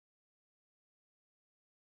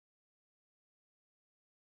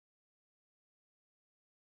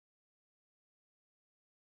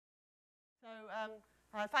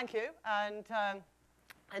Thank you, and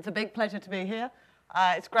it's a big pleasure to be here.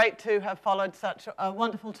 It's great to have followed such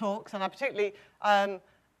wonderful talks, and I particularly,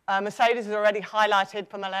 Mercedes has already highlighted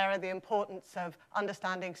for malaria the importance of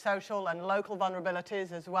understanding social and local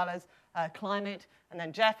vulnerabilities as well as climate, and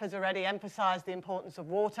then Jeff has already emphasized the importance of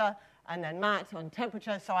water, and then Matt on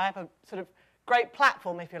temperature, so I have a sort of great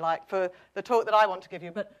platform, if you like, for the talk that I want to give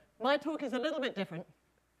you. But my talk is a little bit different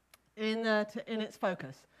in its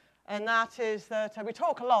focus. And that is that we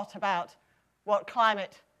talk a lot about what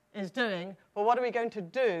climate is doing, but what are we going to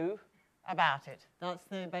do about it? That's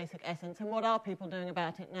the basic essence. And what are people doing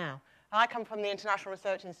about it now? I come from the International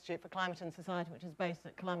Research Institute for Climate and Society, which is based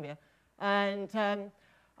at Columbia. And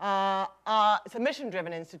it's a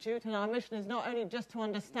mission-driven institute, and our mission is not only just to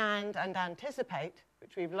understand and anticipate,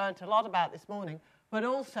 which we've learned a lot about this morning, but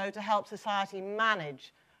also to help society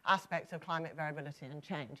manage aspects of climate variability and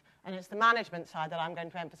change. And it's the management side that I'm going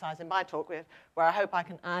to emphasize in my talk with, where I hope I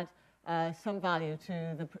can add some value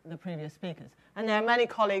to the previous speakers. And there are many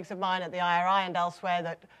colleagues of mine at the IRI and elsewhere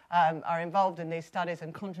that are involved in these studies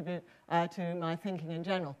and contribute to my thinking in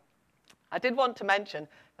general. I did want to mention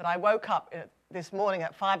that I woke up this morning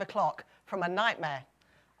at 5 o'clock from a nightmare.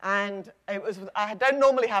 And I don't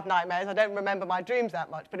normally have nightmares. I don't remember my dreams that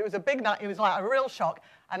much. But it was a big night. It was like a real shock.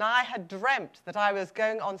 And I had dreamt that I was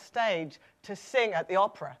going on stage to sing at the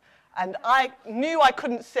opera. And I knew I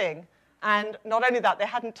couldn't sing. And not only that, they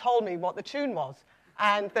hadn't told me what the tune was.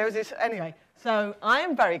 And there was this, anyway. So I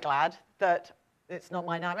am very glad that it's not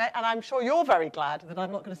my nightmare. And I'm sure you're very glad that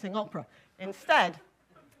I'm not going to sing opera. Instead,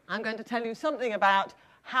 I'm going to tell you something about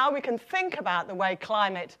how we can think about the way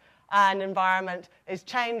climate and environment is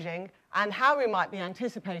changing and how we might be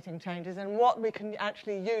anticipating changes and what we can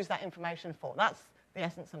actually use that information for. That's the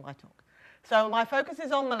essence of my talk. So my focus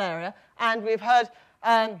is on malaria, and we've heard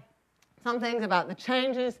some things about the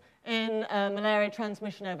changes in malaria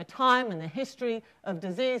transmission over time and the history of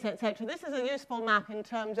disease, etc. This is a useful map in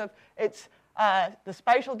terms of its the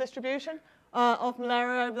spatial distribution of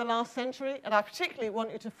malaria over the last century, and I particularly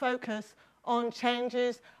want you to focus on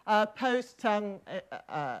changes that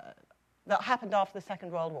happened after the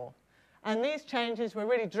Second World War. And these changes were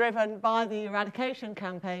really driven by the eradication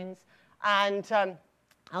campaigns, and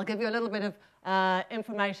I'll give you a little bit of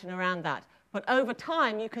information around that. But over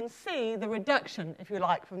time, you can see the reduction, if you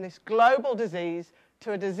like, from this global disease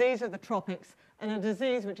to a disease of the tropics, and a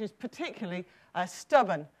disease which is particularly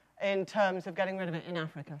stubborn in terms of getting rid of it in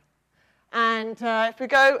Africa. And if we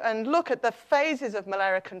go and look at the phases of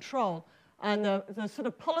malaria control, and the sort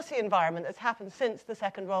of policy environment that's happened since the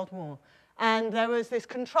Second World War. And there was this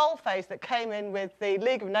control phase that came in with the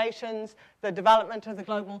League of Nations, the development of the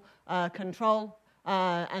global control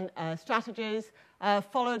and strategies,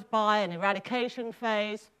 followed by an eradication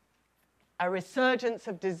phase, a resurgence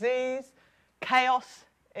of disease, chaos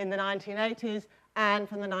in the 1980s, and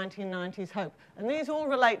from the 1990s, hope. And these all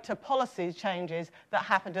relate to policy changes that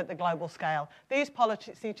happened at the global scale. These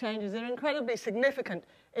policy changes are incredibly significant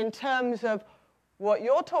in terms of what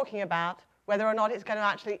you're talking about, whether or not it's going to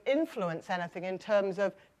actually influence anything in terms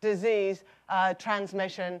of disease,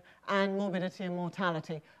 transmission, and morbidity and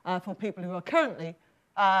mortality for people who are currently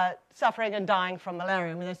suffering and dying from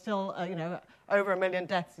malaria. I mean, there's still, over 1 million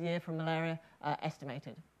deaths a year from malaria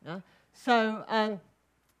estimated. Yeah? So,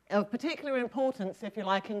 of particular importance, if you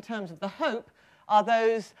like, in terms of the hope, are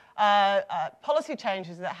those policy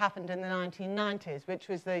changes that happened in the 1990s, which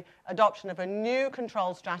was the adoption of a new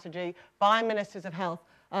control strategy by ministers of health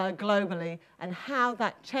globally, and how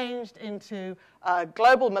that changed into a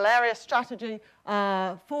global malaria strategy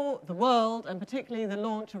for the world, and particularly the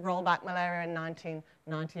launch of Rollback Malaria in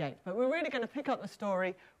 1998. But we're really going to pick up the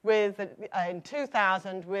story with in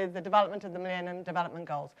 2000 with the development of the Millennium Development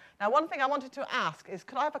Goals. Now, one thing I wanted to ask is,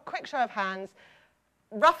 could I have a quick show of hands?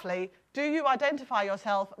 Roughly, do you identify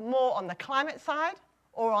yourself more on the climate side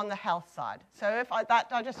or on the health side? So if that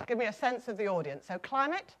just give me a sense of the audience. So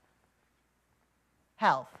climate,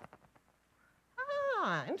 health.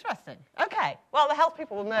 Ah, interesting. Okay. Well, the health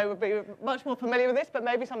people will be much more familiar with this, but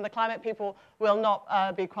maybe some of the climate people will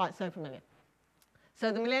not be quite so familiar.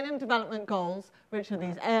 So the Millennium Development Goals, which are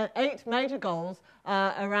these 8 major goals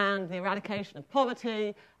around the eradication of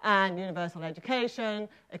poverty and universal education,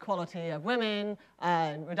 equality of women,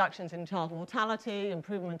 reductions in child mortality,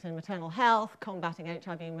 improvement in maternal health, combating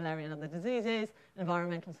HIV, malaria and other diseases,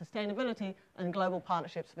 environmental sustainability, and global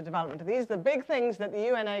partnerships for development. These are the big things that the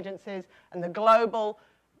UN agencies and the global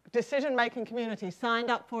decision-making community signed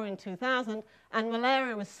up for in 2000, and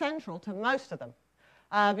malaria was central to most of them.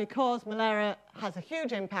 Because malaria has a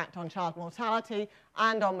huge impact on child mortality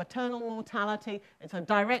and on maternal mortality. It's a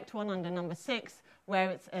direct one under number 6, where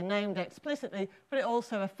it's named explicitly, but it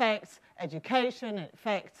also affects education, it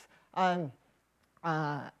affects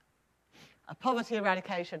poverty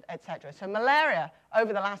eradication, etc. So malaria,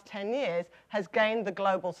 over the last 10 years, has gained the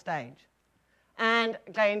global stage and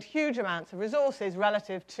gained huge amounts of resources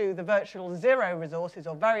relative to the virtual zero resources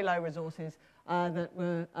or very low resources that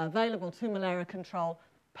were available to malaria control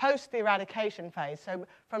post the eradication phase. So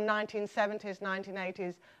from 1970s,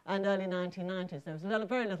 1980s, and early 1990s, there was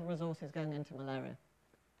very little resources going into malaria.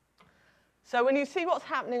 So when you see what's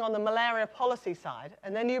happening on the malaria policy side,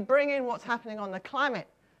 and then you bring in what's happening on the climate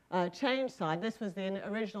change side, this was the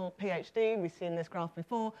original PhD, we've seen this graph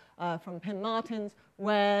before, from Pim Martins,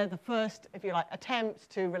 where the first, if you like, attempts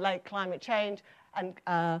to relate climate change and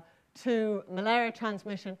to malaria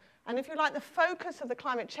transmission. And if you like, the focus of the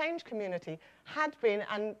climate change community had been,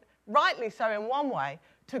 and rightly so in one way,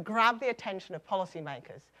 to grab the attention of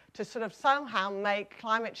policymakers, to sort of somehow make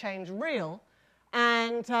climate change real,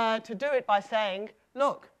 and to do it by saying,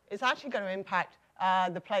 look, it's actually going to impact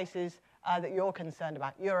the places that you're concerned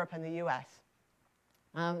about, Europe and the US.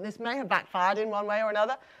 This may have backfired in one way or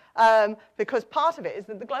another, because part of it is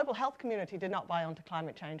that the global health community did not buy onto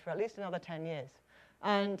climate change for at least another 10 years.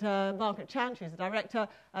 And Margaret Chan, who's the director,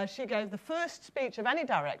 she gave the first speech of any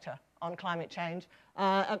director on climate change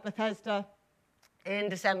at Bethesda in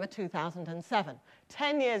December 2007,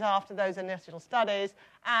 10 years after those initial studies,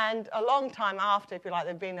 and a long time after, if you like,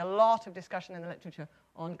 there's been a lot of discussion in the literature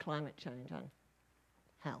on climate change and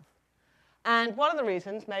health. And one of the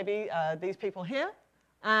reasons may be these people here,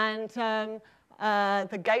 and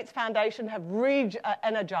the Gates Foundation have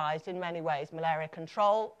re-energized in many ways malaria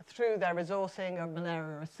control through their resourcing of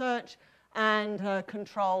malaria research and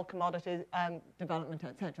control, commodity development,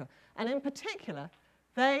 etc. And in particular,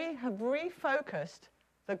 they have refocused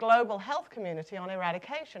the global health community on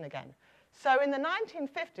eradication again. So in the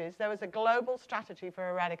 1950s, there was a global strategy for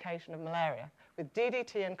eradication of malaria with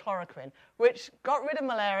DDT and chloroquine, which got rid of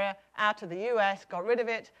malaria out of the US, got rid of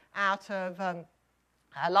it out of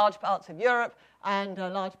large parts of Europe and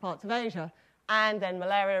large parts of Asia. And then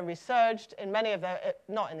malaria resurged in many of the,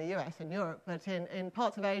 not in the US and Europe, but in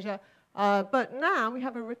parts of Asia. But now we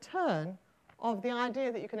have a return of the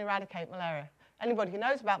idea that you can eradicate malaria. Anybody who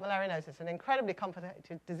knows about malaria knows it's an incredibly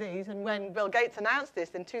complicated disease. And when Bill Gates announced this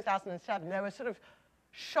in 2007, there was sort of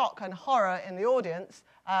shock and horror in the audience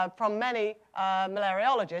from many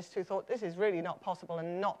malariologists who thought this is really not possible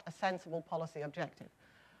and not a sensible policy objective.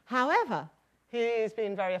 However, he's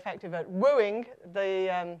been very effective at wooing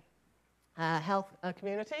the health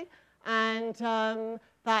community, and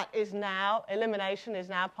that is now, elimination is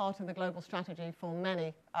now part of the global strategy for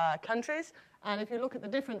many countries. And if you look at the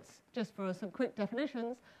difference, just for some quick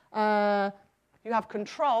definitions, you have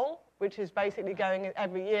control, which is basically going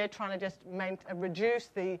every year trying to just reduce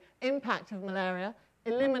the impact of malaria.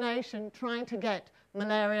 Elimination, trying to get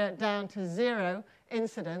malaria down to zero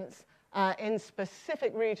incidence in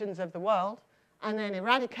specific regions of the world. And then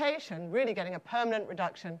eradication, really getting a permanent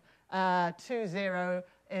reduction to zero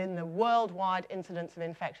in the worldwide incidence of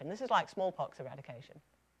infection. This is like smallpox eradication.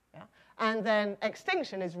 Yeah? And then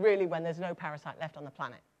extinction is really when there's no parasite left on the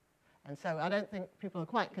planet. And so I don't think people are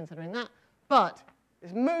quite considering that. But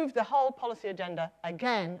it's moved the whole policy agenda,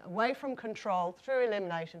 again, away from control through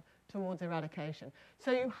elimination towards eradication.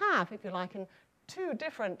 So you have, if you like, in two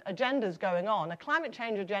different agendas going on, a climate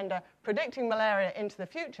change agenda predicting malaria into the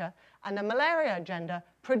future, and a malaria agenda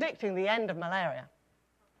predicting the end of malaria.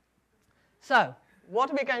 So what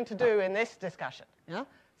are we going to do in this discussion? Yeah?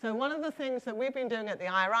 So one of the things that we've been doing at the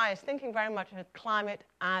IRI is thinking very much of climate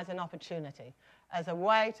as an opportunity, as a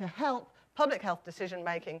way to help public health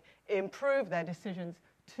decision-making improve their decisions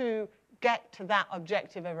to get to that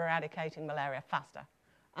objective of eradicating malaria faster.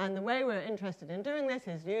 And the way we're interested in doing this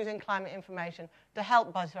is using climate information to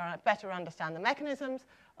help us better understand the mechanisms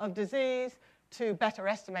of disease, to better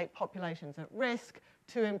estimate populations at risk,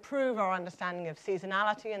 to improve our understanding of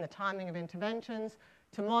seasonality and the timing of interventions,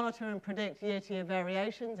 to monitor and predict year-to-year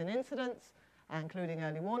variations in incidence, including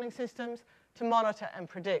early warning systems, to monitor and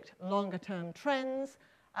predict longer-term trends,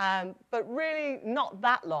 but really not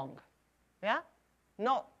that long, yeah?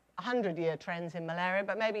 Not 100-year trends in malaria,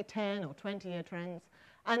 but maybe 10 or 20-year trends,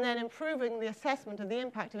 and then improving the assessment of the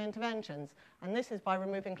impact of interventions, and this is by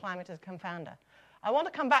removing climate as a confounder. I want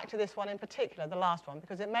to come back to this one in particular, the last one,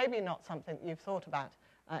 because it may be not something you've thought about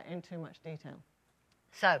in too much detail.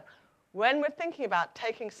 So when we're thinking about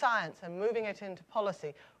taking science and moving it into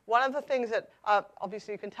policy, one of the things that,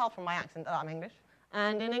 obviously you can tell from my accent that I'm English,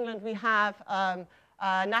 and in England we have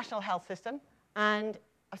a national health system, and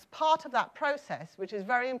as part of that process, which is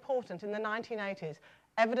very important in the 1980s,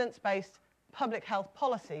 evidence-based public health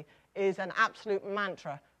policy is an absolute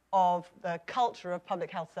mantra of the culture of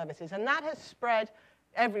public health services. And that has spread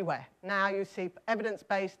everywhere. Now you see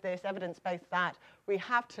evidence-based this, evidence-based that. We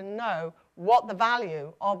have to know what the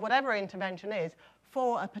value of whatever intervention is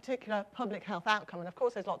for a particular public health outcome. And of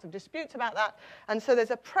course, there's lots of disputes about that. And so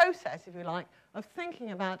there's a process, if you like, of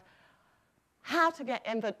thinking about how to get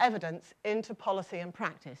evidence into policy and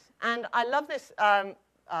practice. And I love this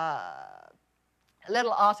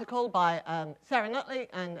little article by Sarah Nutley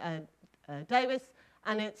and Davis,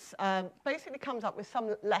 and it basically comes up with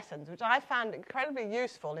some lessons, which I found incredibly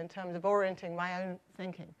useful in terms of orienting my own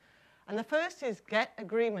thinking. And the first is get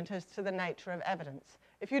agreement as to the nature of evidence.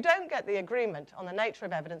 If you don't get the agreement on the nature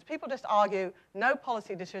of evidence, people just argue, no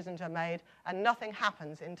policy decisions are made, and nothing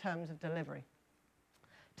happens in terms of delivery.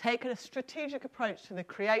 Take a strategic approach to the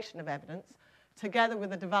creation of evidence, together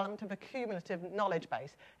with the development of a cumulative knowledge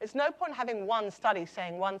base. It's no point having one study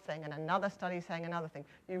saying one thing and another study saying another thing.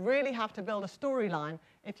 You really have to build a storyline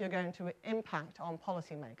if you're going to impact on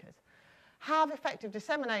policymakers. Have effective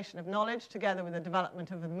dissemination of knowledge together with the development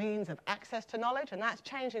of a means of access to knowledge, and that's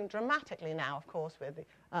changing dramatically now, of course, with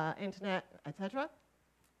the internet, etc.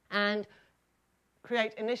 And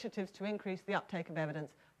create initiatives to increase the uptake of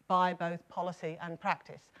evidence by both policy and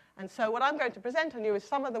practice. And so what I'm going to present on you is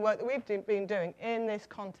some of the work that we've been doing in this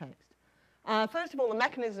context. First of all, the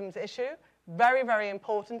mechanisms issue. Very, very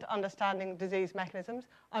important, understanding disease mechanisms.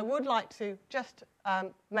 I would like to just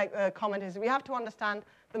make a comment is we have to understand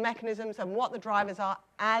the mechanisms and what the drivers are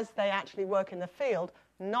as they actually work in the field,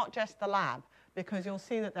 not just the lab, because you'll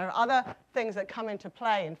see that there are other things that come into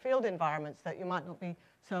play in field environments that you might not be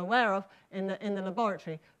so aware of in the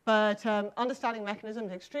laboratory. But understanding mechanisms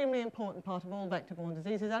is an extremely important part of all vector-borne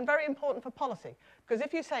diseases and very important for policy. Because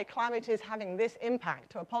if you say climate is having this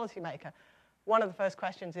impact to a policymaker, one of the first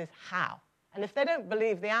questions is how? And if they don't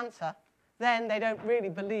believe the answer, then they don't really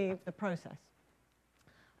believe the process.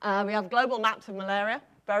 We have global maps of malaria,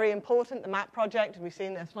 very important, the MAP project, we've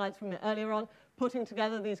seen the slides from it earlier on, putting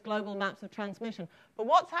together these global maps of transmission. But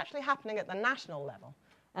what's actually happening at the national level?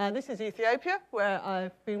 This is Ethiopia, where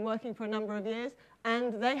I've been working for a number of years,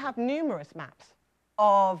 and they have numerous maps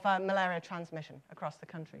of malaria transmission across the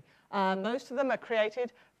country. Most of them are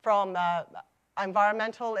created from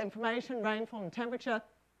environmental information, rainfall and temperature,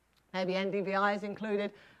 maybe NDVI is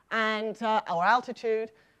included, and or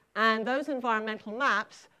altitude. And those environmental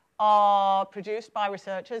maps are produced by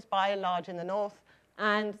researchers, by and large in the north,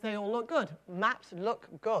 and they all look good. Maps look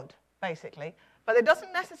good, basically. But it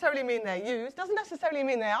doesn't necessarily mean they're used, doesn't necessarily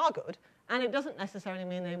mean they are good, and it doesn't necessarily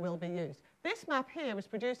mean they will be used. This map here was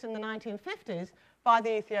produced in the 1950s by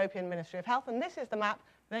the Ethiopian Ministry of Health, and this is the map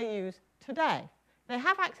they use today. They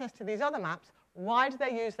have access to these other maps. Why do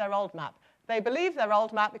they use their old map? They believe their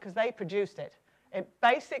old map because they produced it. It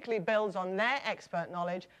basically builds on their expert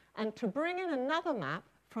knowledge, and to bring in another map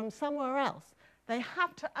from somewhere else, they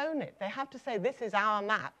have to own it. They have to say, this is our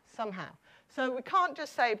map somehow. So we can't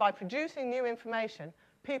just say by producing new information,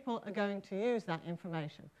 people are going to use that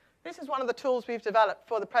information. This is one of the tools we've developed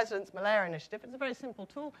for the President's Malaria Initiative. It's a very simple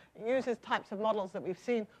tool. It uses types of models that we've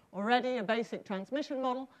seen already, a basic transmission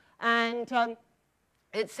model. And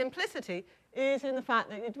its simplicity is in the fact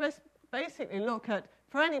that you just basically look at,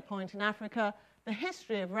 for any point in Africa, the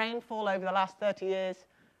history of rainfall over the last 30 years,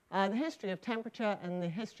 the history of temperature, and the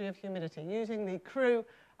history of humidity, using the CRU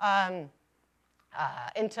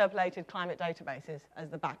interpolated climate databases as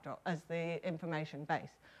the backdrop, as the information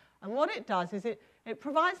base. And what it does is it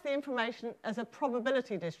provides the information as a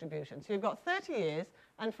probability distribution. So you've got 30 years,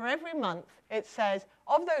 and for every month, it says,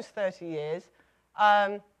 of those 30 years,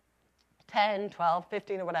 10, 12,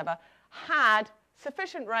 15, or whatever, had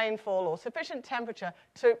sufficient rainfall or sufficient temperature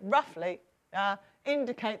to roughly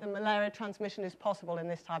indicate that malaria transmission is possible in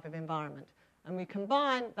this type of environment. And we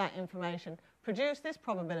combine that information, produce this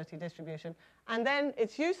probability distribution, and then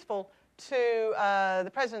it's useful to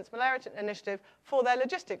the President's Malaria Initiative for their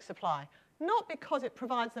logistics supply. Not because it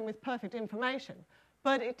provides them with perfect information,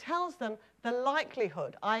 but it tells them the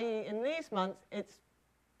likelihood, i.e. in these months, it's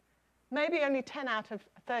maybe only 10 out of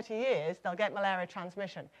 30 years they'll get malaria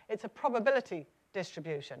transmission. It's a probability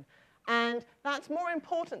distribution. And that's more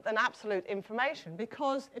important than absolute information,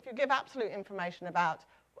 because if you give absolute information about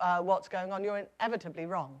what's going on, you're inevitably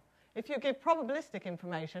wrong. If you give probabilistic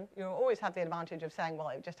information, you'll always have the advantage of saying, well,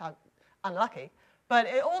 it just unlucky. But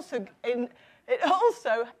it also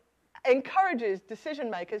encourages decision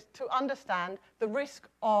makers to understand the risk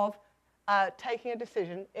of taking a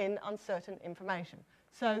decision in uncertain information.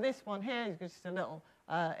 So this one here is just a little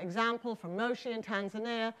example from Moshi in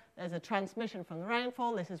Tanzania. There's a transmission from the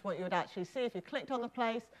rainfall. This is what you would actually see if you clicked on the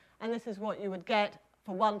place, and this is what you would get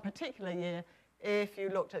for one particular year if you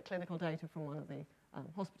looked at clinical data from one of the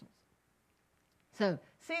hospitals. So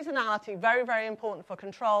seasonality, very, very important for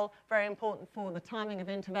control, very important for the timing of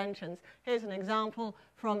interventions. Here's an example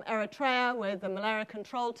from Eritrea with the malaria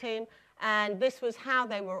control team, and this was how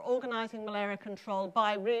they were organizing malaria control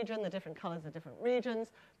by region. The different colors are different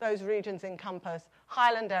regions. Those regions encompass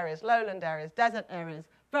highland areas, lowland areas, desert areas,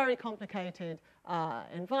 very complicated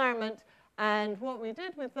environment. And what we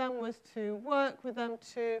did with them was to work with them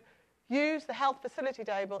to use the health facility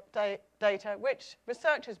data, which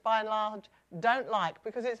researchers by and large don't like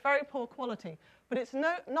because it's very poor quality. But it's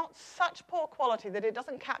not such poor quality that it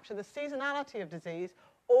doesn't capture the seasonality of disease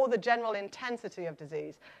or the general intensity of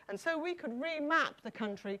disease. And so we could remap the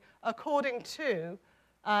country according to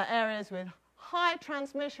areas with high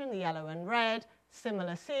transmission, the yellow and red,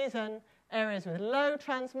 similar season, areas with low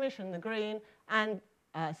transmission, the green, and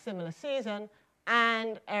similar season,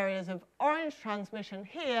 and areas of orange transmission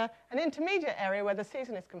here, an intermediate area where the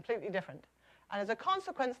season is completely different. And as a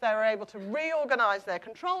consequence, they were able to reorganize their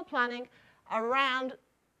control planning around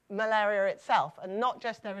malaria itself and not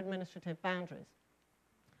just their administrative boundaries.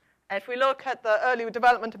 If we look at the early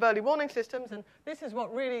development of early warning systems, and this is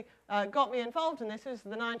what really got me involved in this, is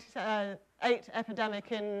the 98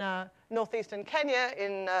 epidemic in northeastern Kenya,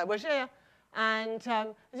 in Wajir. And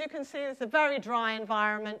as you can see, it's a very dry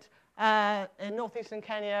environment. In northeastern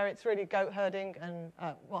Kenya, it's really goat herding and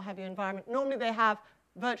what have you environment. Normally they have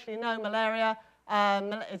virtually no malaria.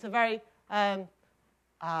 It's a very,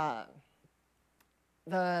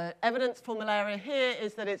 the evidence for malaria here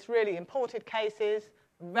is that it's really imported cases.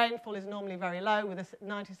 Rainfall is normally very low with a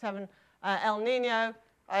 97 El Nino,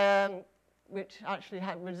 which actually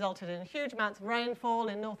resulted in huge amounts of rainfall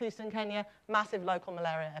in northeastern Kenya, massive local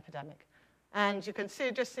malaria epidemic. And you can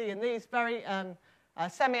just see in these very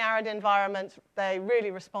semi-arid environments, they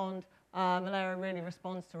really respond, malaria really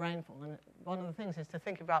responds to rainfall. And one of the things is to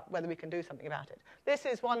think about whether we can do something about it. This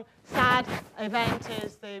is one sad event,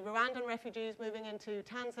 is the Rwandan refugees moving into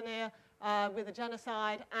Tanzania with a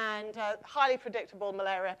genocide, and highly predictable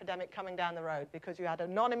malaria epidemic coming down the road because you had a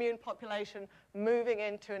non-immune population moving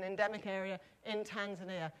into an endemic area in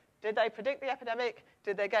Tanzania. Did they predict the epidemic?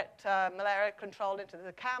 Did they get malaria controlled into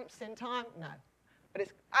the camps in time? No. But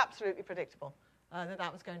it's absolutely predictable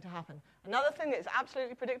that was going to happen. Another thing that is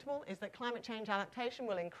absolutely predictable is that climate change adaptation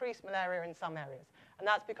will increase malaria in some areas. And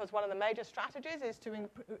that's because one of the major strategies is to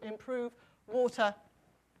improve water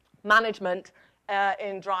management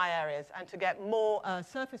in dry areas and to get more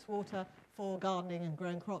surface water for gardening and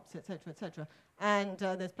growing crops, et cetera, et cetera. And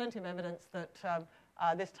there's plenty of evidence that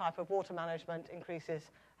this type of water management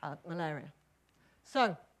increases malaria.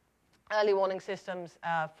 So early warning systems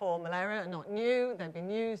for malaria are not new. They've been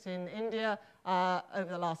used in India over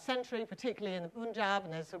the last century, particularly in the Punjab,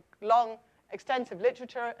 and there's a long, extensive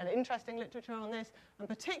literature and interesting literature on this. In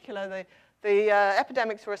particular, the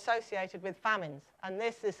epidemics were associated with famines, and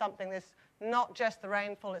this is something that's not just the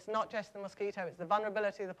rainfall, it's not just the mosquito, it's the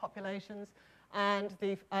vulnerability of the populations. And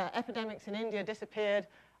the epidemics in India disappeared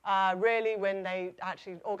really when they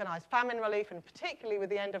actually organized famine relief, and particularly with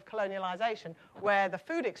the end of colonialization, where the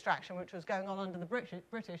food extraction, which was going on under the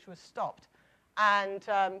British, was stopped. And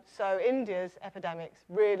so India's epidemics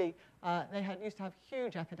really, they used to have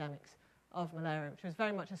huge epidemics of malaria, which was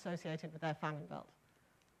very much associated with their famine belt.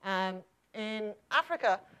 In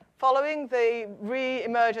Africa, following the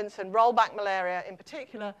re-emergence and rollback malaria in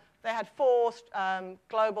particular, they had four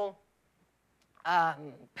global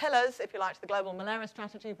pillars, if you like, to the global malaria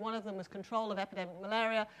strategy. One of them was control of epidemic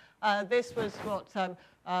malaria. This was what,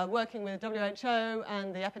 working with WHO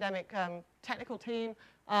and the epidemic technical team,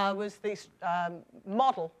 was the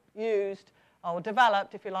model used or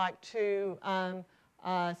developed, if you like, to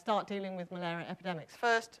start dealing with malaria epidemics.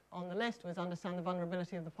 First on the list was understand the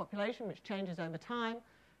vulnerability of the population, which changes over time.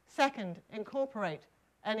 Second, incorporate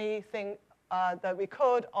anything that we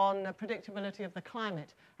could on the predictability of the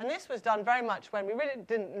climate. And this was done very much when we really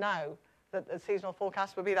didn't know that the seasonal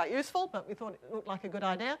forecast would be that useful, but we thought it looked like a good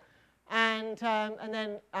idea. And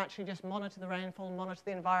then actually just monitor the rainfall, monitor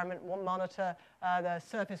the environment, monitor the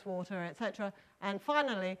surface water, etc. And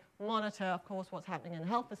finally, monitor, of course, what's happening in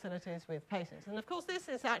health facilities with patients. And of course, this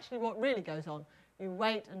is actually what really goes on. You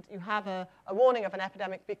wait and you have a warning of an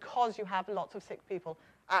epidemic because you have lots of sick people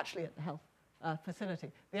actually at the health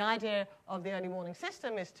facility. The idea of the early warning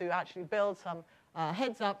system is to actually build some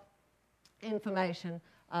heads-up information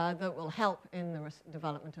that will help in the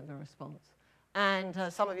development of the response. And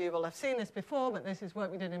some of you will have seen this before, but this is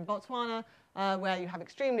work we did in Botswana, where you have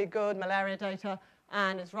extremely good malaria data,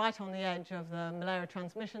 and it's right on the edge of the malaria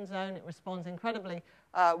transmission zone. It responds incredibly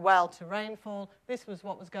well to rainfall. This was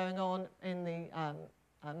what was going on in the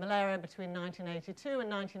malaria between 1982 and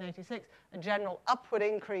 1986, a general upward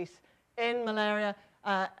increase in malaria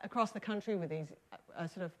across the country with these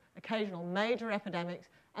sort of occasional major epidemics,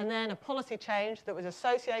 and then a policy change that was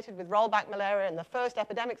associated with rollback malaria, and the first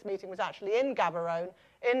epidemics meeting was actually in Gaborone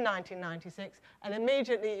in 1996, and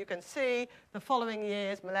immediately you can see the following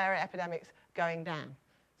years malaria epidemics going down.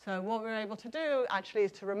 So what we're able to do actually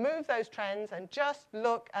is to remove those trends and just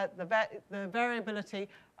look at the variability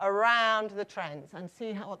around the trends and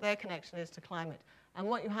see what their connection is to climate. And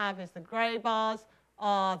what you have is the grey bars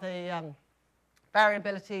are the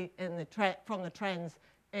variability in from the trends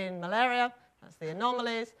in malaria. That's the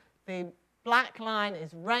anomalies. The black line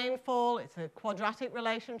is rainfall. It's a quadratic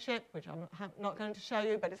relationship, which I'm not going to show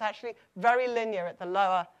you, but it's actually very linear at the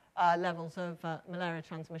lower levels of malaria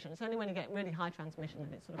transmission. It's only when you get really high transmission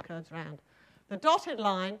that it sort of curves around. The dotted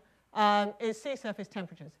line is sea surface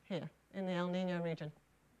temperatures here in the El Nino region.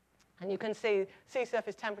 And you can see sea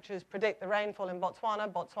surface temperatures predict the rainfall in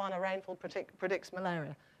Botswana. Botswana rainfall predicts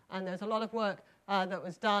malaria. And there's a lot of work that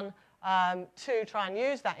was done to try and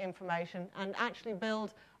use that information and actually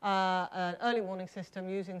build an early warning system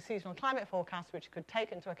using seasonal climate forecasts which could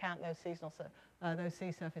take into account those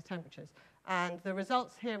sea surface temperatures. And the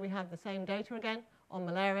results here, we have the same data again on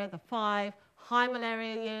malaria, the 5 high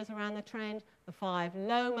malaria years around the trend, the 5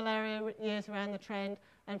 low malaria years around the trend.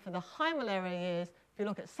 And for the high malaria years, if you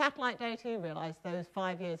look at satellite data, you realize those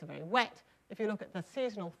 5 years are very wet. If you look at the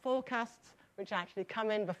seasonal forecasts, which actually come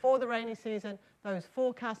in before the rainy season, those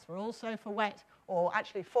forecasts were also for wet, or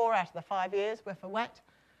actually 4 out of the 5 years were for wet.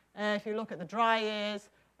 If you look at the dry years,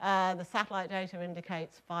 the satellite data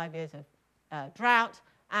indicates 5 years of drought,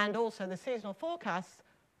 and also the seasonal forecasts,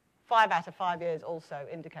 5 out of 5 years also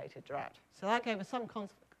indicated drought. So that gave us some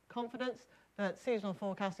confidence that seasonal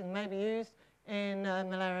forecasting may be used in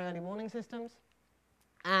malaria early warning systems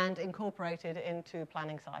and incorporated into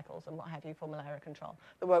planning cycles and what have you for malaria control.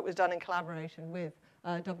 The work was done in collaboration with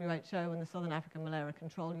WHO and the Southern African Malaria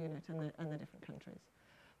Control Unit and the different countries.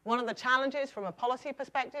 One of the challenges from a policy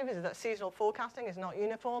perspective is that seasonal forecasting is not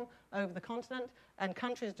uniform over the continent, and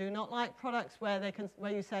countries do not like products where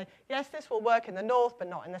you say, yes, this will work in the north but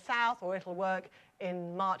not in the south, or it'll work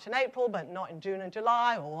in March and April but not in June and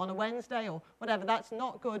July, or on a Wednesday, or whatever. That's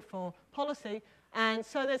not good for policy. And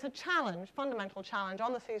so there's a challenge, fundamental challenge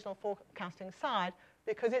on the seasonal forecasting side,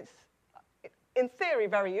 because it's, in theory,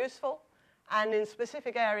 very useful, and in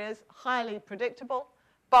specific areas, highly predictable,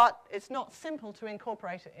 but it's not simple to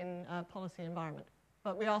incorporate it in a policy environment.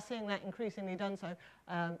 But we are seeing that increasingly done so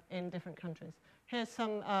in different countries. Here's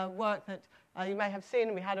some work that you may have seen,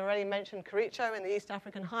 and we had already mentioned Kericho in the East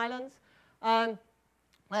African highlands,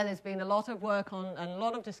 where there's been a lot of work on and a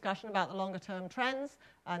lot of discussion about the longer-term trends.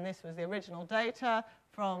 And this was the original data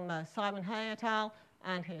from Simon Hay et al.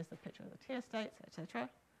 And here's the picture of the tea estates, etc.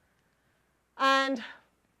 And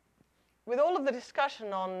with all of the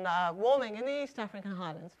discussion on warming in the East African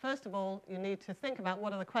highlands, first of all, you need to think about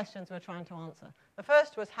what are the questions we're trying to answer. The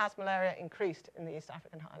first was, has malaria increased in the East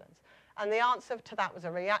African highlands? And the answer to that was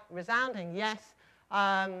a resounding yes.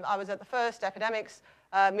 I was at the first epidemics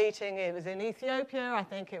meeting. It was in Ethiopia. I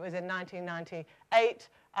think it was in 1998.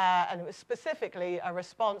 And it was specifically a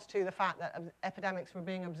response to the fact that epidemics were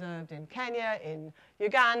being observed in Kenya, in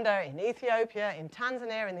Uganda, in Ethiopia, in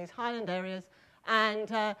Tanzania, in these highland areas.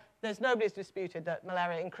 And nobody's disputed that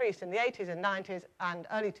malaria increased in the 80s and 90s and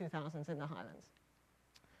early 2000s in the highlands.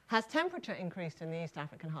 Has temperature increased in the East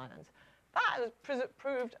African highlands? That has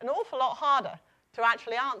proved an awful lot harder to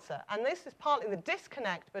actually answer. And this is partly the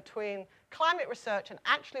disconnect between climate research and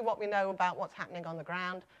actually what we know about what's happening on the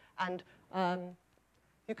ground. And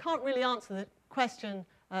you can't really answer the question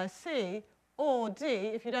C or D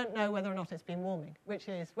if you don't know whether or not it's been warming, which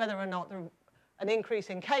is whether or not an increase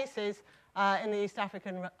in cases in the East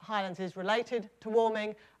African highlands is related to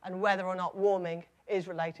warming, and whether or not warming is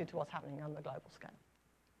related to what's happening on the global scale.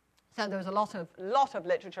 So there's a lot of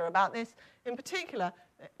literature about this. In particular,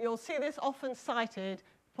 you'll see this often cited,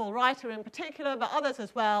 Paul Reiter in particular, but others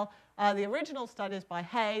as well. The original studies by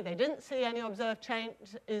Hay, they didn't see any observed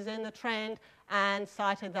changes in the trend, and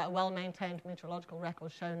cited that well-maintained meteorological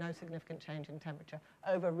records show no significant change in temperature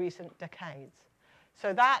over recent decades.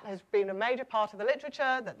 So that has been a major part of the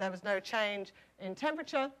literature, that there was no change in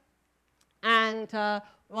temperature. And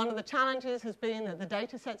one of the challenges has been that the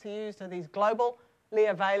data sets are used are these globally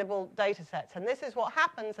available data sets. And this is what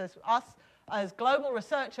happens as global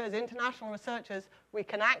researchers, international researchers, we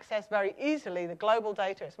can access very easily the global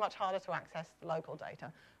data. It's much harder to access the local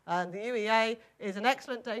data. The UEA is an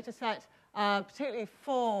excellent data set, particularly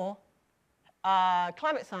for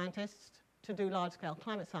climate scientists to do large-scale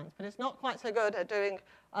climate science, but it's not quite so good at doing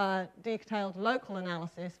detailed local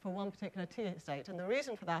analysis for one particular tea estate. And the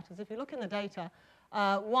reason for that is if you look in the data,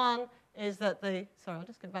 one is that sorry, I'll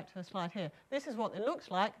just go back to a slide here. This is what it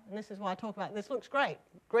looks like, and this is why I talk about this looks great.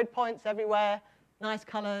 Grid points everywhere, nice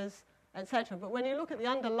colors, etc. But when you look at the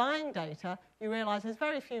underlying data, you realize there's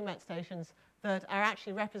very few met stations that are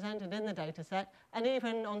actually represented in the data set, and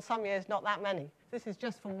even on some years, not that many. This is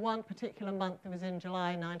just from one particular month that was in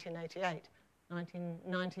July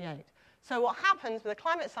 1998. So what happens with the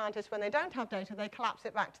climate scientists, when they don't have data, they collapse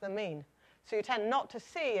it back to the mean. So you tend not to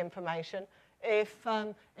see information if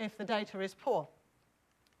the data is poor.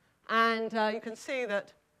 And you can see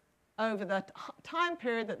that over the time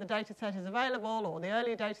period that the data set is available, or the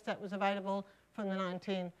early data set was available from the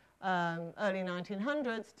early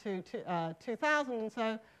 1900s to 2000 and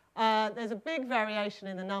so, there's a big variation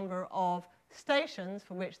in the number of stations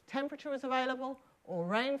for which temperature was available, or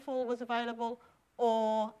rainfall was available,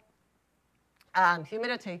 or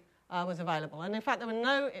humidity was available. And in fact,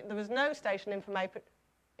 there was no station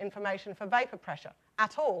information for vapor pressure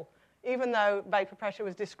at all, even though vapor pressure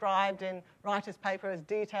was described in Reiter's paper as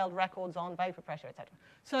detailed records on vapor pressure, etc.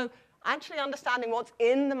 So actually understanding what's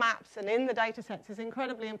in the maps and in the data sets is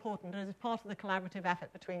incredibly important and is part of the collaborative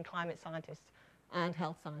effort between climate scientists and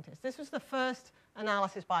health scientists. This was the first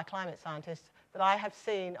analysis by climate scientists that I have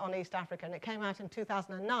seen on East Africa, and it came out in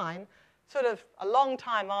 2009, sort of a long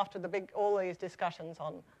time after all these discussions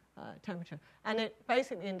on temperature. And it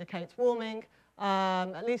basically indicates warming,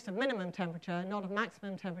 at least of minimum temperature, not of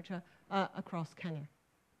maximum temperature, across Kenya.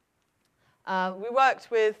 We worked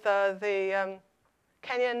with the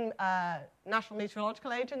Kenyan National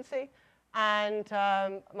Meteorological Agency, and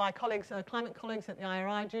my colleagues, climate colleagues at the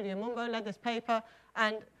IRI, Judy Amumbo, led this paper.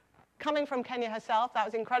 And coming from Kenya herself, that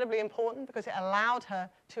was incredibly important because it allowed her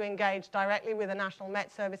to engage directly with the national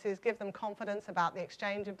Met services, give them confidence about the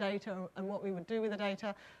exchange of data and what we would do with the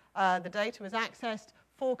data. The data was accessed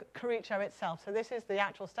for Kericho itself. So this is the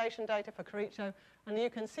actual station data for Kericho. And you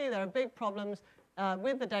can see there are big problems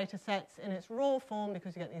with the data sets in its raw form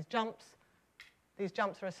because you get these jumps. These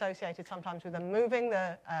jumps are associated sometimes with them moving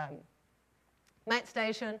the Met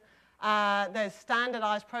station. There's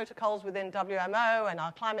standardized protocols within WMO and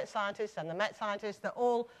our climate scientists and the Met scientists that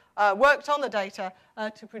all worked on the data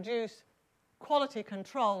to produce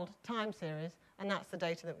quality-controlled time series, and that's the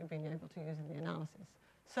data that we've been able to use in the analysis.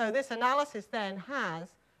 So this analysis then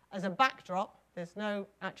has, as a backdrop, there's no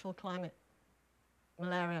actual climate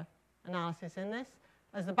malaria analysis in this.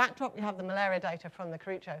 As the backdrop, you have the malaria data from the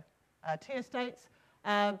Kericho tea estates.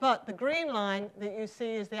 But the green line that you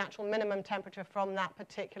see is the actual minimum temperature from that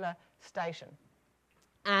particular station.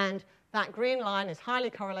 And that green line is highly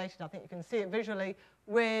correlated, I think you can see it visually,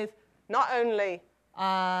 with not only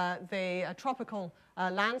the tropical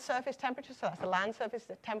land surface temperature, so that's the land surface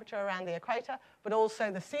temperature around the equator, but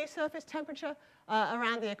also the sea surface temperature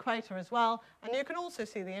around the equator as well. And you can also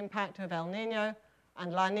see the impact of El Nino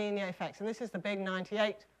and La Nina effects. And this is the big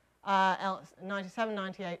 97,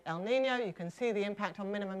 98 El Nino. You can see the impact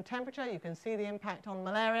on minimum temperature. You can see the impact on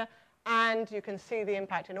malaria. And you can see the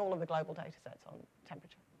impact in all of the global data sets on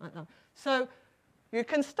temperature. Like that. So you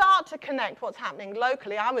can start to connect what's happening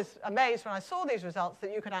locally. I was amazed when I saw these results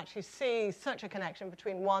that you could actually see such a connection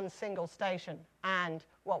between one single station and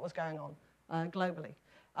what was going on globally.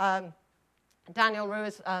 Daniel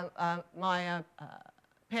Ruiz, my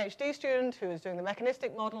PhD student who is doing the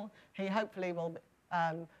mechanistic model, he hopefully will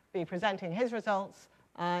be presenting his results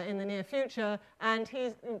in the near future. And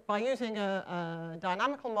by using a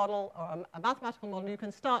dynamical model or a mathematical model, you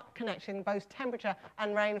can start connecting both temperature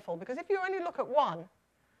and rainfall. Because if you only look at one,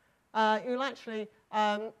 you'll actually,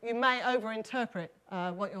 you may overinterpret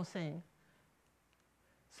what you're seeing.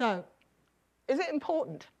 So, is it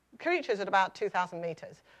important? Kericho is at about 2,000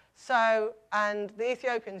 meters. So, and the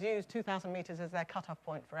Ethiopians use 2,000 meters as their cutoff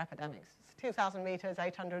point for epidemics. It's 2,000 meters,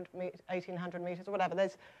 800, 1,800 meters, or whatever.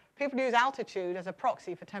 People use altitude as a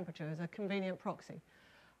proxy for temperature, as a convenient proxy.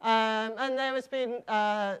 And there has been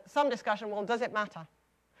some discussion, well, does it matter?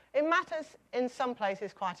 It matters in some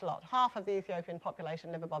places quite a lot. Half of the Ethiopian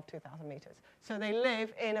population live above 2,000 meters. So they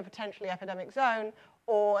live in a potentially epidemic zone,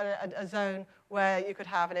 or a zone where you could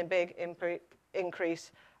have a big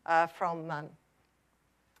increase from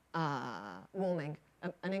warming,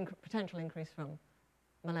 an potential increase from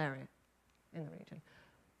malaria in the region.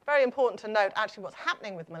 Very important to note actually what's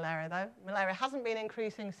happening with malaria, though. Malaria hasn't been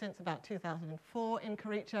increasing since about 2004 in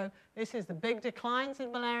Kericho. This is the big declines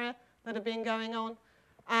in malaria that have been going on.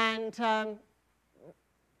 And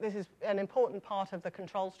this is an important part of the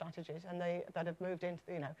control strategies, and that have moved into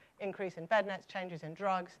the, increase in bed nets, changes in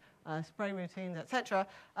drugs, spray routines, etc.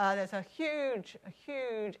 There's a huge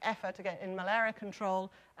effort to get in malaria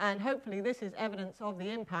control, and hopefully this is evidence of the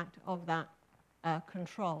impact of that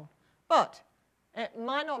control. But it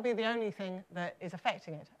might not be the only thing that is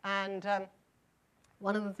affecting it. And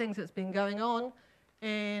one of the things that's been going on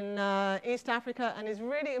in East Africa and is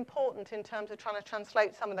really important in terms of trying to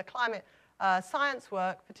translate some of the climate science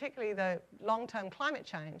work, particularly the long-term climate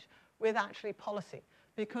change, with actually policy.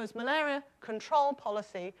 Because malaria control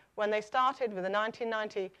policy, when they started with the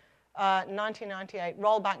 1998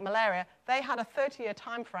 rollback malaria, they had a 30-year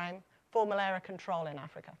time frame for malaria control in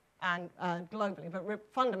Africa and globally, but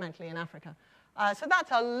fundamentally in Africa. So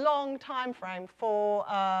that's a long time frame for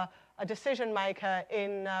a decision maker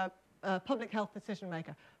in public health decision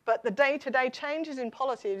maker. But the day-to-day changes in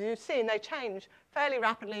policy, as you've seen, they change fairly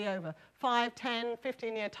rapidly over 5, 10,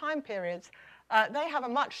 15-year time periods. They have a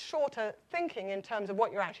much shorter thinking in terms of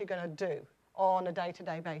what you're actually going to do on a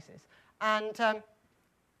day-to-day basis. And so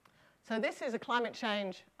this is a climate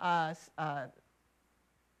change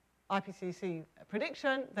IPCC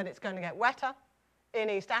prediction that it's going to get wetter in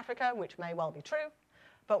East Africa, which may well be true.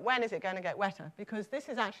 But when is it going to get wetter? Because this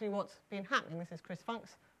is actually what's been happening. This is Chris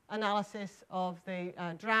Funk's analysis of the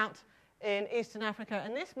drought in Eastern Africa.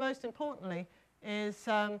 And this, most importantly, is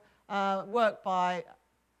work by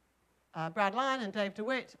Brad Lyon and Dave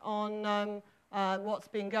DeWitt on what's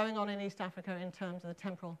been going on in East Africa in terms of the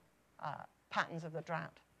temporal patterns of the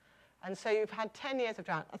drought. And so you've had 10 years of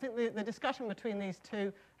drought. I think the discussion between these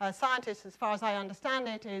two scientists, as far as I understand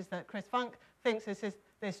it, is that Chris Funk thinks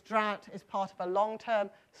this drought is part of a long-term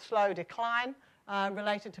slow decline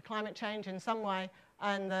related to climate change in some way,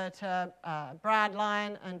 and that Brad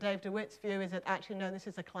Lyon and Dave DeWitt's view is that actually, no, this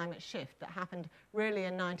is a climate shift that happened really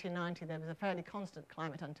in 1990. There was a fairly constant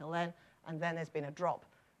climate until then, and then there's been a drop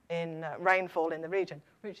in rainfall in the region,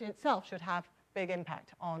 which itself should have big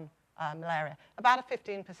impact on malaria. About a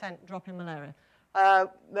 15% drop in malaria.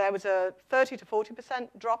 There was a 30 to 40%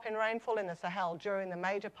 drop in rainfall in the Sahel during the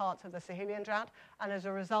major parts of the Sahelian drought, and as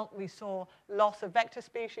a result we saw loss of vector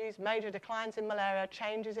species, major declines in malaria,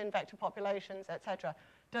 changes in vector populations, etc.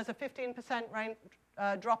 Does a 15%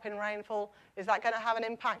 drop in rainfall, is that going to have an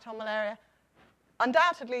impact on malaria?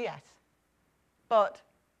 Undoubtedly, yes. But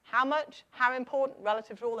how much, how important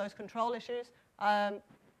relative to all those control issues,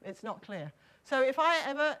 it's not clear. So if I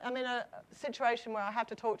ever am in a situation where I have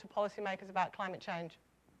to talk to policymakers about climate change,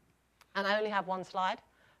 and I only have one slide,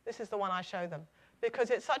 this is the one I show them.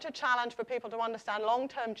 Because it's such a challenge for people to understand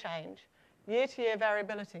long-term change, year-to-year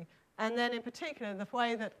variability, and then in particular the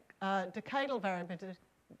way that decadal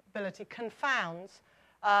variability confounds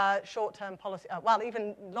short-term policy, well,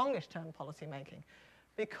 even longish-term policy making.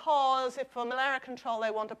 Because if for malaria control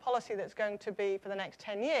they want a policy that's going to be for the next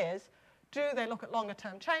 10 years, do they look at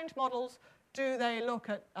longer-term change models? Do they look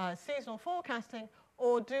at seasonal forecasting,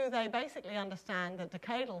 or do they basically understand that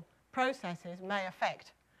decadal processes may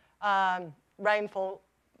affect rainfall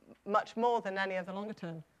much more than any of the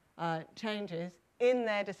longer-term changes in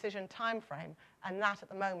their decision time frame? And that, at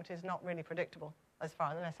the moment, is not really predictable, as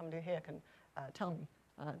far unless somebody here can tell me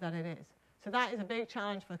that it is. So that is a big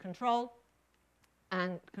challenge for control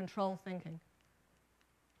and control thinking.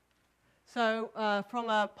 So from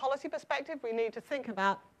a policy perspective, we need to think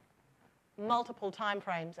about multiple time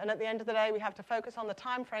frames. And at the end of the day, we have to focus on the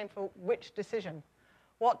time frame for which decision.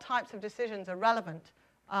 What types of decisions are relevant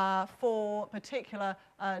for particular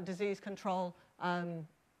disease control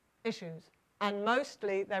issues. And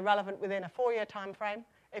mostly, they're relevant within a 4-year time frame.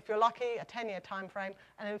 If you're lucky, a 10-year time frame.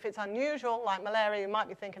 And if it's unusual, like malaria, you might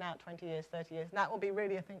be thinking out 20 years, 30 years. And that will be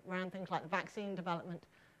really, I think, around things like vaccine development,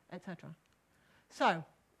 etc. So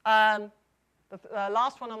the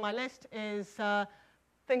last one on my list is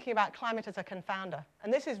thinking about climate as a confounder.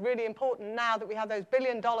 And this is really important now that we have those $1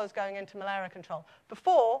 billion going into malaria control.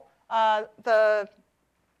 Before, the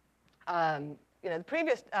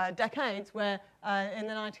previous decades, where in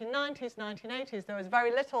the 1990s, 1980s, there was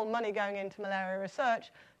very little money going into malaria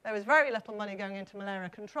research. There was very little money going into malaria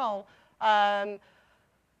control. I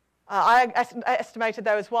estimated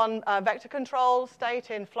there was one vector control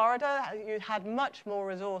state in Florida. You had much more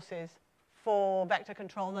resources for vector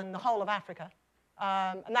control than the whole of Africa.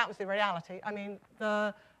 And that was the reality. I mean,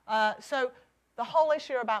 so the whole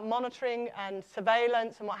issue about monitoring and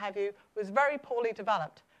surveillance and what have you was very poorly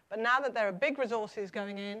developed. But now that there are big resources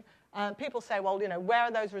going in, people say, well, where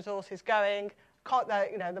are those resources going?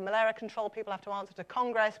 The malaria control people have to answer to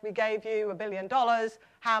Congress. We gave you $1 billion.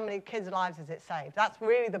 How many kids' lives has it saved? That's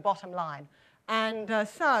really the bottom line. And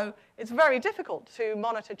so it's very difficult to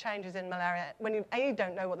monitor changes in malaria when you, A,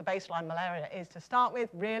 don't know what the baseline malaria is to start with,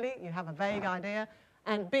 really, you have a vague idea,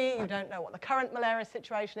 and B, you don't know what the current malaria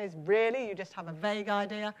situation is, really, you just have a vague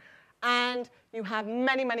idea, and you have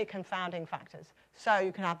many, many confounding factors. So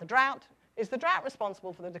you can have the drought. Is the drought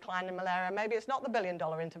responsible for the decline in malaria? Maybe it's not the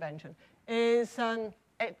billion-dollar intervention. Is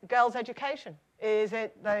it girls' education? Is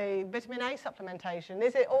it the vitamin A supplementation?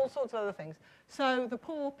 Is it all sorts of other things? So the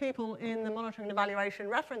poor people in the monitoring and evaluation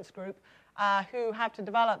reference group who have to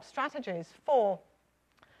develop strategies for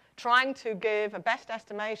trying to give a best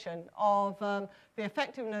estimation of the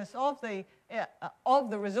effectiveness of the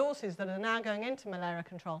resources that are now going into malaria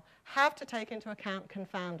control have to take into account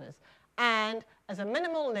confounders. And as a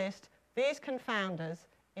minimal list, these confounders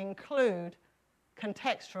include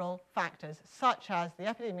contextual factors such as the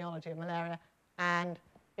epidemiology of malaria and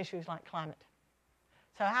issues like climate.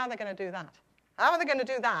 So how are they going to do that? How are they going to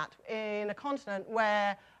do that in a continent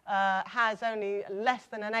where has only less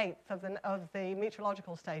than an eighth of the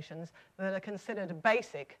meteorological stations that are considered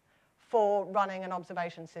basic for running an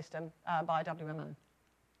observation system by WMO?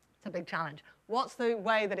 It's a big challenge. What's the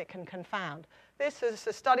way that it can confound? This is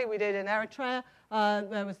a study we did in Eritrea.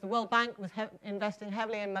 There was the World Bank was investing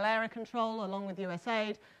heavily in malaria control along with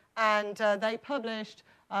USAID, and they published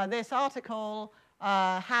this article,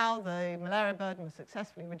 how the malaria burden was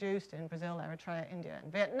successfully reduced in Brazil, Eritrea, India,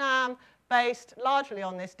 and Vietnam, based largely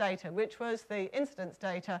on this data, which was the incidence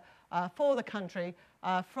data for the country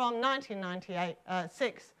from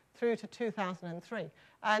 1996 through to 2003.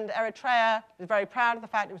 And Eritrea is very proud of the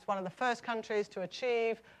fact it was one of the first countries to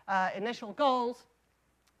achieve initial goals,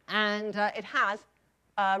 and it has,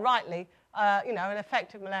 rightly, an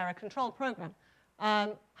effective malaria control program.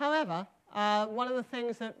 However, one of the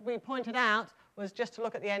things that we pointed out was just to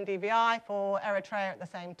look at the NDVI for Eritrea at the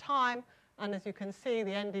same time, and as you can see,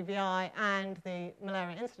 the NDVI and the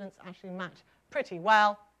malaria incidence actually match pretty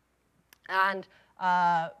well. And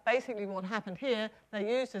basically what happened here, they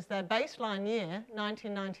used as their baseline year,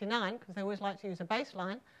 1999, because they always like to use a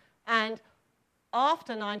baseline, and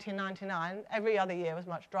after 1999, every other year was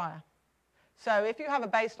much drier. So if you have a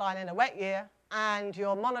baseline in a wet year and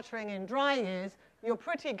you're monitoring in dry years, you're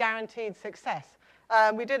pretty guaranteed success.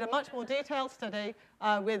 We did a much more detailed study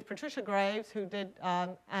with Patricia Graves, who did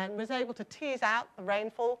and was able to tease out the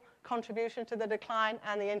rainfall contribution to the decline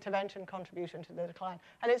and the intervention contribution to the decline.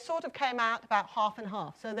 And it sort of came out about half and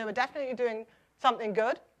half. So they were definitely doing something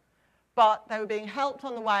good, but they were being helped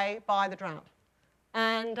on the way by the drought.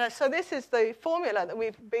 And so this is the formula that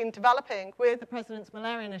we've been developing with the President's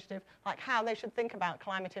Malaria Initiative, like how they should think about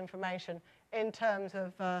climate information in terms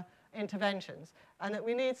of interventions. And that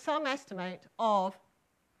we need some estimate of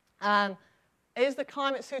is the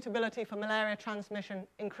climate suitability for malaria transmission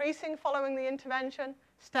increasing following the intervention,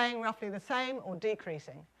 staying roughly the same, or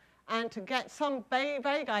decreasing? And to get some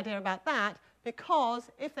vague idea about that, because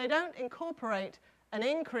if they don't incorporate an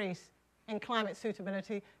increase in climate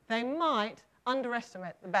suitability, they might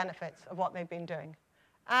underestimate the benefits of what they've been doing.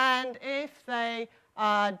 And if they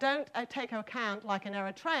don't take into account, like in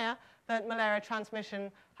Eritrea, that malaria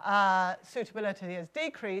transmission suitability has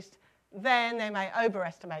decreased, then they may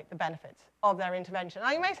overestimate the benefits of their intervention.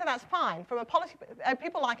 Now, you may say that's fine. From a policy,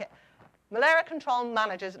 people like it. Malaria control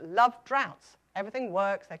managers love droughts. Everything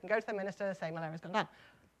works. They can go to the minister, say malaria's gone down.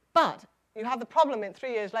 But you have the problem in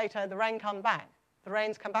 3 years later, the rains come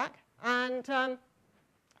back, and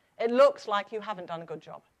it looks like you haven't done a good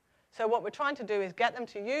job. So what we're trying to do is get them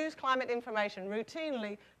to use climate information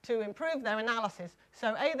routinely to improve their analysis.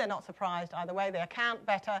 So A, they're not surprised either way. They account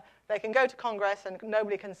better. They can go to Congress and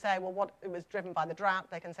nobody can say, well, what, it was driven by the drought.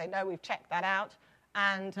 They can say, no, we've checked that out.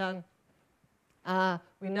 And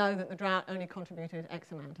we know that the drought only contributed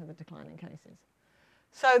X amount of the decline in cases.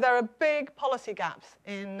 So there are big policy gaps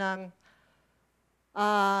in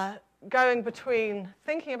going between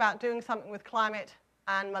thinking about doing something with climate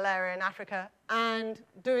and malaria in Africa and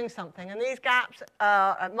doing something. And these gaps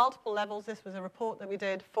are at multiple levels. This was a report that we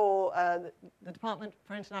did for the Department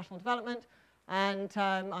for International Development. And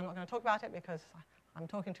I'm not going to talk about it because I'm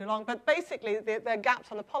talking too long. But basically, there are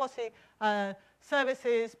gaps on the policy,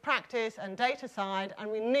 services, practice, and data side.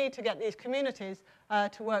 And we need to get these communities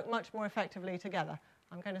to work much more effectively together.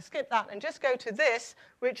 I'm going to skip that and just go to this,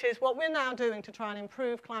 which is what we're now doing to try and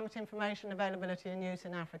improve climate information availability and use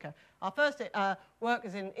in Africa. Our first work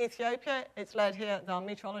is in Ethiopia. It's led here by our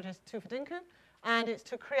meteorologist, Tufadinku, and it's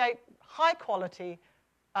to create high-quality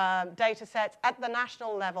data sets at the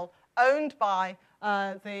national level, owned by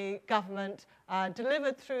the government,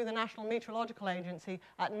 delivered through the National Meteorological Agency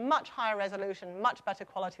at much higher resolution, much better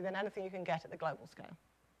quality than anything you can get at the global scale.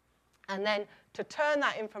 and then to turn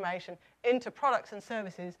that information into products and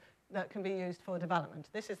services that can be used for development.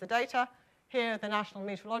 This is the data. Here are the national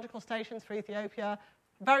meteorological stations for Ethiopia.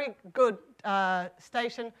 Very good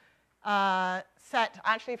station set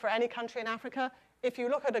actually for any country in Africa. If you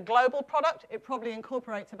look at a global product, it probably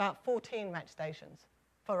incorporates about 14 met stations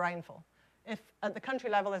for rainfall. If at the country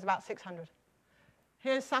level, there's about 600.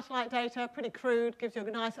 Here's satellite data, pretty crude, gives you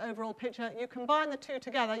a nice overall picture. You combine the two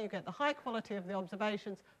together, you get the high quality of the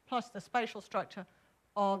observations plus the spatial structure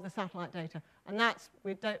of the satellite data. And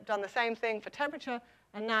we've done the same thing for temperature,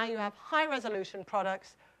 and now you have high-resolution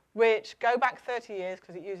products which go back 30 years,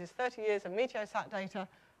 because it uses 30 years of Meteosat data,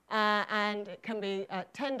 and it can be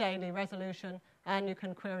at 10 daily resolution, and you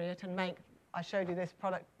can query it and make, I showed you this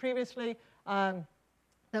product previously,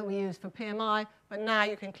 that we use for PMI, but now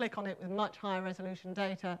you can click on it with much higher resolution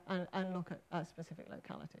data and look at specific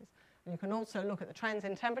localities. And you can also look at the trends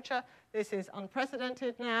in temperature. This is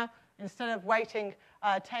unprecedented now. Instead of waiting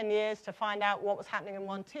 10 years to find out what was happening in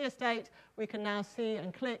one tier state, we can now see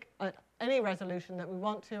and click at any resolution that we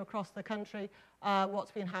want to across the country,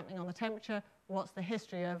 what's been happening on the temperature, what's the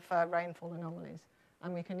history of rainfall anomalies.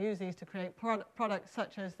 And we can use these to create products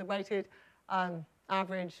such as the weighted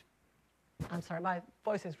average. I'm sorry, my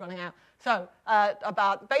voice is running out. So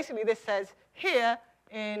basically this says here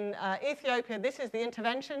in Ethiopia, this is the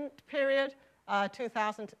intervention period,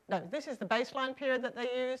 this is the baseline period that they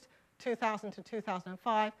used, 2000 to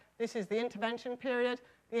 2005. This is the intervention period.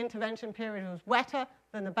 The intervention period was wetter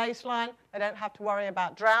than the baseline. They don't have to worry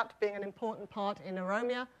about drought being an important part in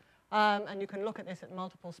Oromia. And you can look at this at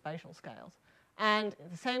multiple spatial scales. And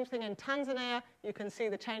the same thing in Tanzania. You can see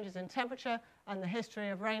the changes in temperature and the history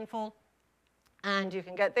of rainfall. And you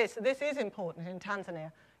can get this. So this is important in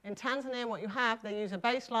Tanzania. In Tanzania, what you have, they use a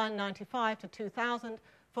baseline 95 to 2000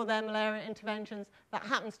 for their malaria interventions. That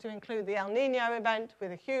happens to include the El Nino event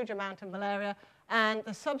with a huge amount of malaria. And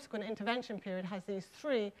the subsequent intervention period has these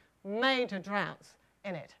three major droughts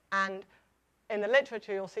in it. And in the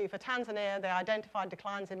literature, you'll see for Tanzania, they identified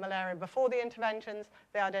declines in malaria before the interventions.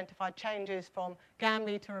 They identified changes from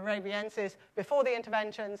Gambi to Arabiensis before the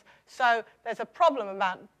interventions. So there's a problem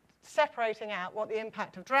about separating out what the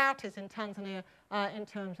impact of drought is in Tanzania in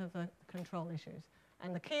terms of the control issues.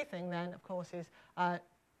 And the key thing then, of course, is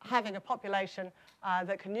having a population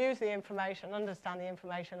that can use the information, understand the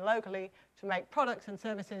information locally to make products and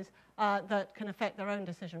services that can affect their own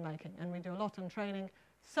decision making. And we do a lot on training.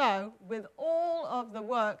 So with all of the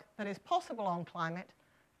work that is possible on climate,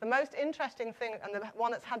 the most interesting thing, and the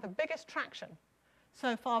one that's had the biggest traction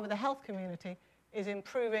so far with the health community, is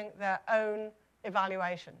improving their own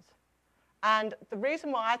evaluations. And the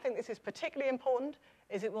reason why I think this is particularly important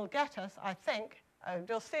is it will get us, I think,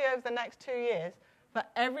 you'll see over the next 2 years, for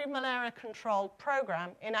every malaria control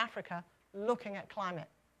program in Africa looking at climate,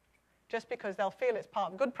 just because they'll feel it's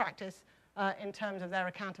part of good practice in terms of their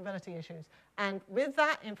accountability issues. And with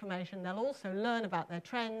that information, they'll also learn about their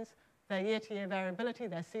trends, their year-to-year variability,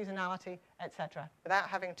 their seasonality, etc., without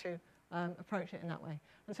having to approach it in that way.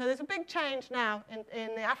 And so there's a big change now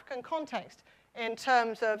in the African context in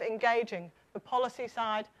terms of engaging the policy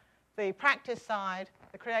side, the practice side,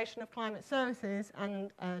 the creation of climate services, and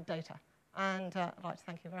data. And I'd like to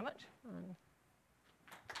thank you very much.